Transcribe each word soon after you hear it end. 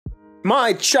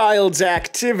My child's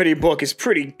activity book is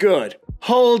pretty good.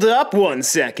 Hold up 1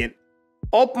 second.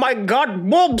 Oh my god,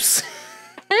 boobs!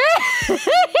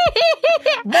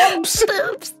 Boobs!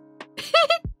 Boobs.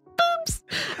 Boobs.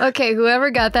 Okay, whoever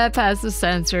got that past the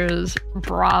censors,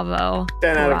 bravo.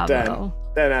 10 out of 10.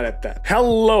 10 out of 10.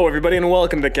 Hello, everybody, and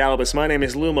welcome to Kalbus. My name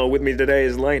is Lumo. With me today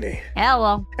is Lainey.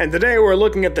 Hello. And today we're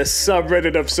looking at the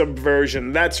subreddit of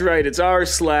subversion. That's right, it's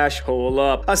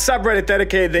r/HolUp. A subreddit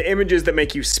dedicated to images that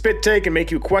make you spit take and make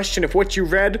you question if what you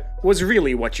read was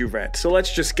really what you read. So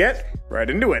let's just get right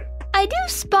into it. I do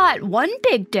spot one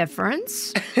big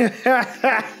difference.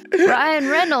 Ryan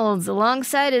Reynolds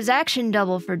alongside his action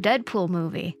double for Deadpool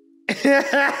movie.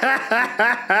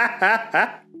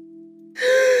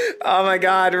 Oh my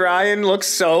god, Ryan looks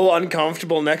so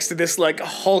uncomfortable next to this, like,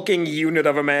 hulking unit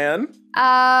of a man.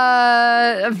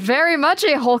 Very much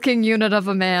a hulking unit of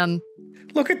a man.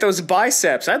 Look at those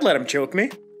biceps. I'd let him choke me.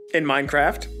 In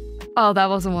Minecraft. Oh, that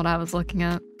wasn't what I was looking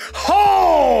at.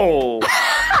 Oh!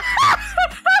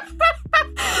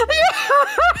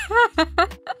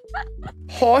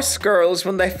 Horse girls,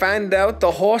 when they find out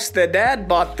the horse their dad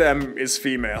bought them is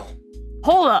female.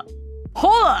 Hold up.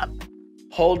 Hold up.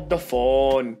 Hold the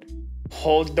phone.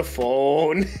 Hold the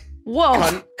phone.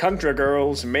 Whoa. Country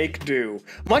girls make do.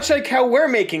 Much like how we're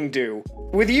making do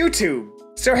with YouTube.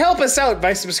 So help us out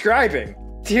by subscribing.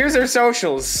 Here's our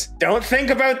socials. Don't think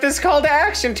about this call to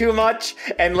action too much,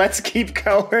 and let's keep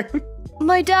going.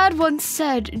 My dad once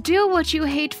said, do what you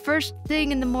hate first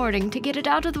thing in the morning to get it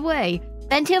out of the way.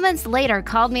 Then 2 months later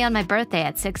called me on my birthday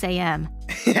at 6 a.m.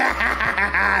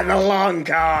 The long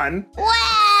con.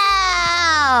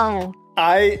 Wow!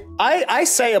 I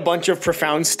say a bunch of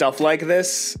profound stuff like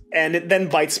this, and it then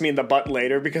bites me in the butt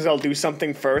later because I'll do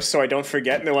something first so I don't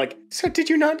forget, and they're like, so did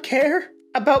you not care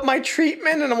about my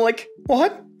treatment? And I'm like,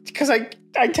 what? Because I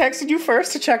texted you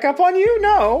first to check up on you?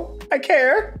 No, I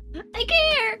care. I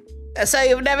care. So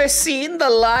you've never seen The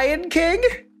Lion King?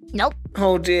 Nope.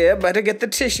 Oh dear, better get the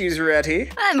tissues ready.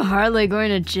 I'm hardly going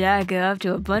to jack up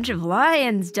to a bunch of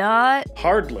lions, Dot.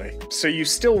 Hardly. So you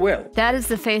still will. That is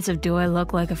the face of do I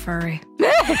look like a furry?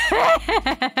 Not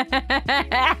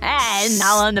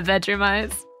on the bedroom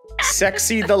eyes.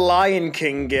 Sexy The Lion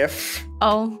King gif.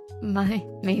 Oh my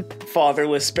meep.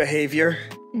 Fatherless behavior.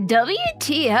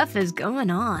 WTF is going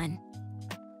on?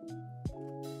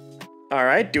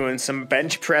 Alright, doing some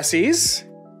bench pressies.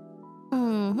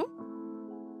 Mm-hmm.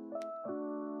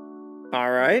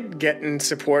 Alright, getting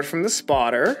support from the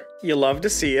spotter. You love to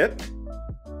see it.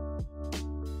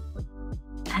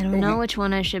 I don't know which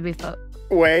one I should be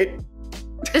Wait.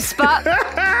 The spot. This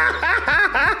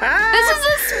is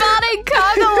a spotting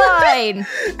conga line.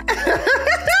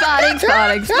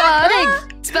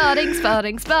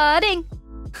 Spotting.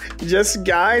 Just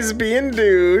guys being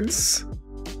dudes.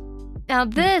 Now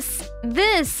this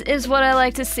is what I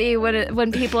like to see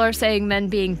when people are saying men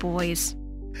being boys.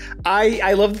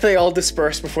 I love that they all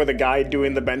dispersed before the guy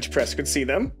doing the bench press could see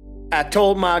them. I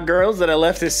told my girls that I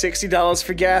left this $60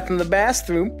 for gas in the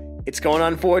bathroom. It's going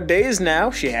on 4 days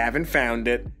now. She haven't found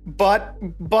it.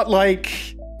 But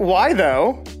like, why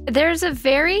though? There's a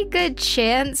very good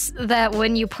chance that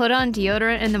when you put on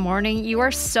deodorant in the morning, you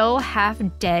are so half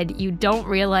dead you don't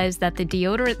realize that the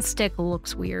deodorant stick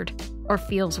looks weird or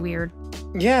feels weird.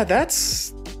 Yeah,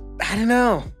 I don't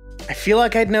know. I feel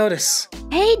like I'd notice.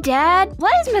 Hey, Dad,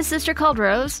 why is my sister called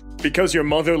Rose? Because your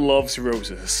mother loves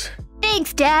roses.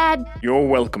 Thanks, Dad. You're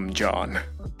welcome, John.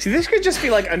 See, this could just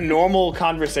be like a normal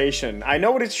conversation. I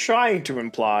know what it's trying to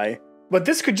imply, but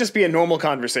this could just be a normal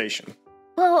conversation.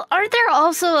 Well, aren't there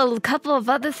also a couple of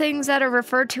other things that are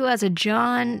referred to as a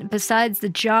John besides the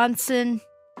Johnson?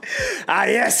 Ah,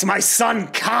 yes, my son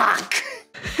cock.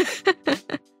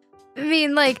 I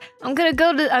mean, like, I'm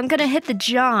gonna hit the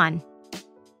John.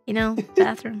 You know,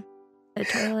 bathroom, the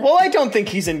toilet. Well, I don't think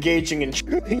he's engaging in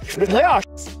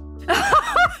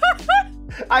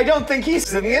I don't think he's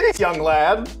sitting in it, young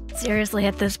lad. Seriously,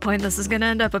 at this point, this is gonna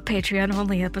end up a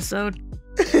Patreon-only episode.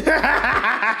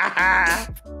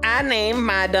 I named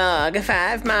my dog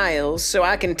 5 miles so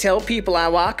I can tell people I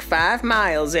walk 5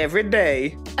 miles every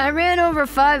day. I ran over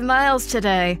 5 miles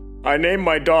today. I named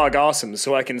my dog Awesome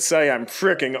so I can say I'm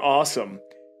fricking awesome.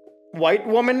 White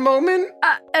woman moment?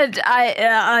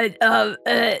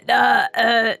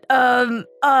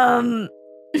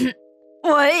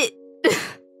 What?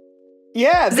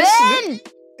 Yeah, this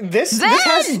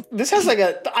Zen! has like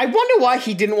a. I wonder why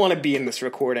he didn't want to be in this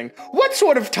recording. What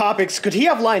sort of topics could he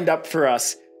have lined up for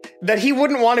us that he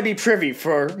wouldn't want to be privy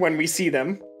for when we see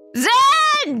them?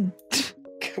 Zen!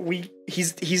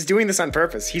 He's doing this on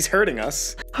purpose. He's hurting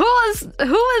us. Who is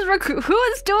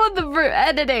doing the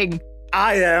editing?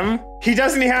 I am. He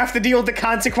doesn't have to deal with the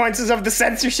consequences of the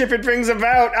censorship it brings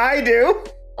about. I do.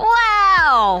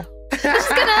 Wow! This is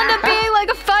gonna end up being like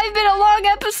a 5-minute long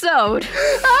episode.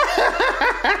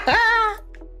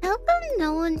 How come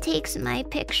no one takes my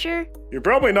picture? You're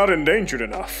probably not endangered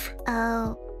enough.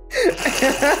 Oh.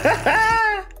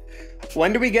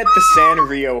 When do we get the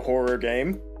Sanrio horror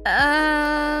game?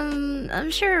 I'm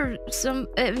sure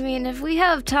if we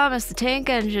have Thomas the Tank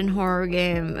Engine horror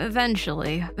game,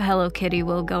 eventually Hello Kitty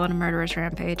will go on a murderous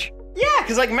rampage. Yeah,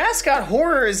 because like mascot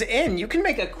horror is in. You can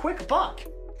make a quick buck.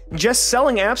 Just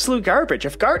selling absolute garbage.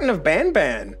 If Garten of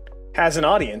Banban has an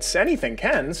audience, anything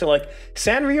can. So like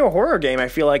Sanrio horror game, I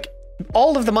feel like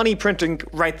all of the money printing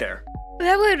right there.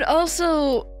 That would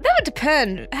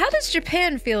depend. How does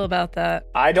Japan feel about that?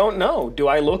 I don't know. Do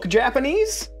I look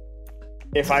Japanese?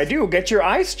 If I do, get your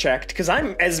eyes checked, because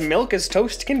I'm as milk as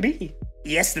toast can be.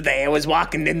 Yesterday, I was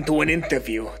walking into an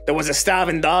interview. There was a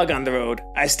starving dog on the road.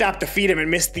 I stopped to feed him and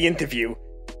missed the interview.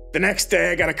 The next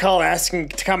day, I got a call asking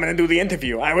to come in and do the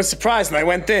interview. I was surprised and I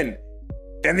went in.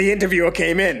 Then the interviewer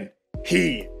came in.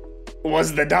 He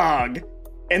was the dog.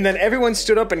 And then everyone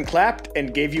stood up and clapped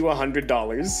and gave you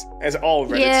 $100, as all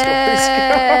Reddit stories go.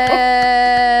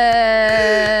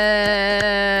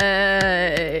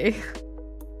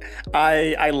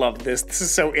 I love this. This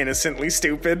is so innocently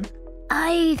stupid.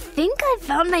 I think I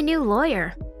found my new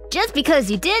lawyer. Just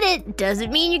because you did it doesn't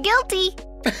mean you're guilty.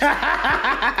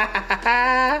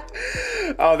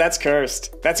 Oh, that's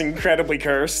cursed. That's incredibly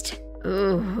cursed.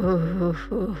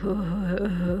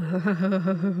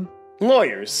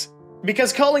 Lawyers.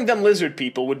 Because calling them lizard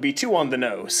people would be too on the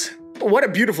nose. What a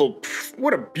beautiful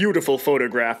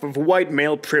photograph of white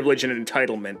male privilege and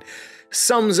entitlement.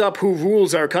 Sums up who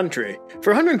rules our country.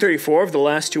 For 134 of the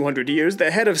last 200 years, the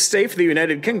head of state for the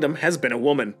United Kingdom has been a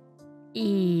woman.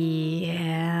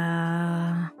 Yeah.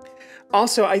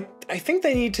 Also, I think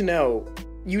they need to know,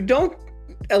 you don't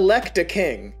elect a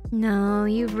king. No,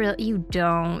 you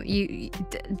don't.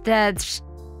 That's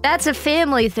a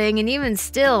family thing, and even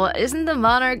still, isn't the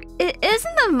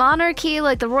monarchy,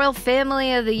 like the royal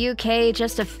family of the UK,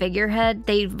 just a figurehead?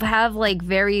 They have like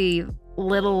very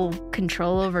little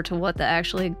control over to what the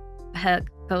actually heck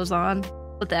goes on.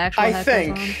 What the actual heck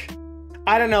goes on.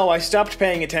 I don't know, I stopped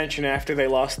paying attention after they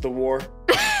lost the war.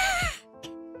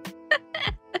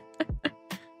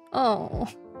 Oh.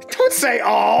 Don't say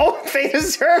oh! They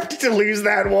deserved to lose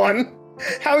that one.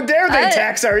 How dare they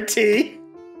tax our tea?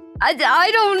 I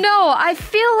don't know. I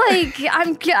feel like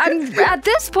I'm at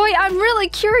this point, I'm really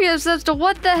curious as to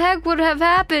what the heck would have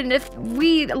happened if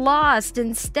we lost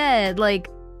instead. Like,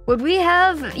 would we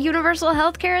have universal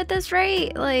healthcare at this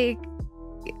rate? Like,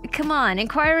 come on,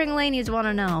 inquiring ladies want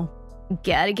to know.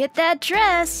 Gotta get that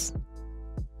dress.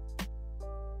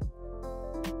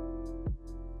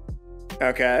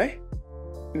 Okay.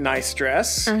 Nice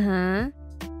dress. Uh-huh.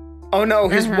 Oh no,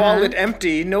 his wallet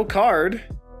empty, no card.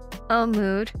 Oh,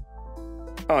 mood.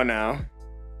 Oh no.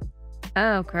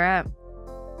 Oh, crap.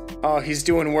 Oh, he's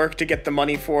doing work to get the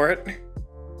money for it.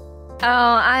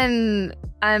 Oh,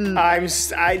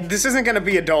 this isn't gonna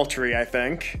be adultery, I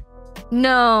think.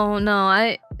 No,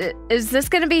 is this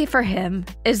gonna be for him?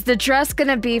 Is the dress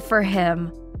gonna be for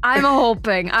him? I'm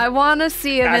hoping. I want to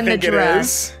see him in the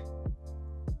dress.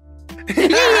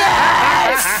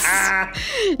 Yes!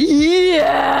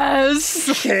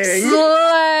 Yes! King.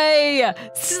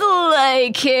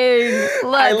 Slay, King! Let's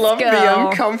I love go. the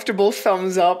uncomfortable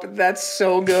thumbs up. That's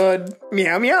so good.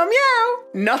 Meow, meow, meow.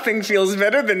 Nothing feels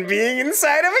better than being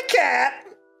inside of a cat.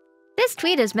 This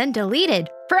tweet has been deleted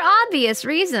for obvious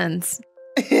reasons.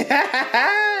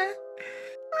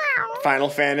 Final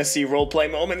Fantasy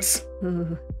roleplay moments.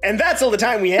 And that's all the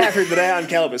time we have here today on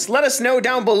Kalbus. Let us know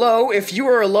down below if you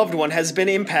or a loved one has been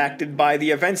impacted by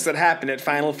the events that happen at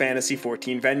Final Fantasy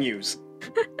XIV venues.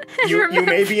 You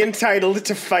may be entitled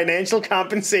to financial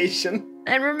compensation.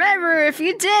 And remember, if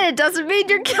you did, it doesn't mean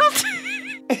you're guilty.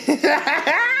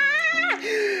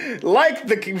 Like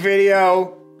the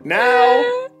video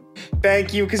now.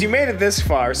 Thank you, because you made it this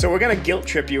far, so we're gonna guilt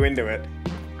trip you into it.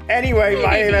 Anyway,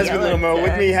 my name has been Lumo,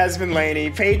 with me has been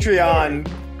Lainey.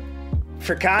 Patreon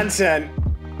for content.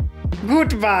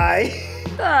 Goodbye.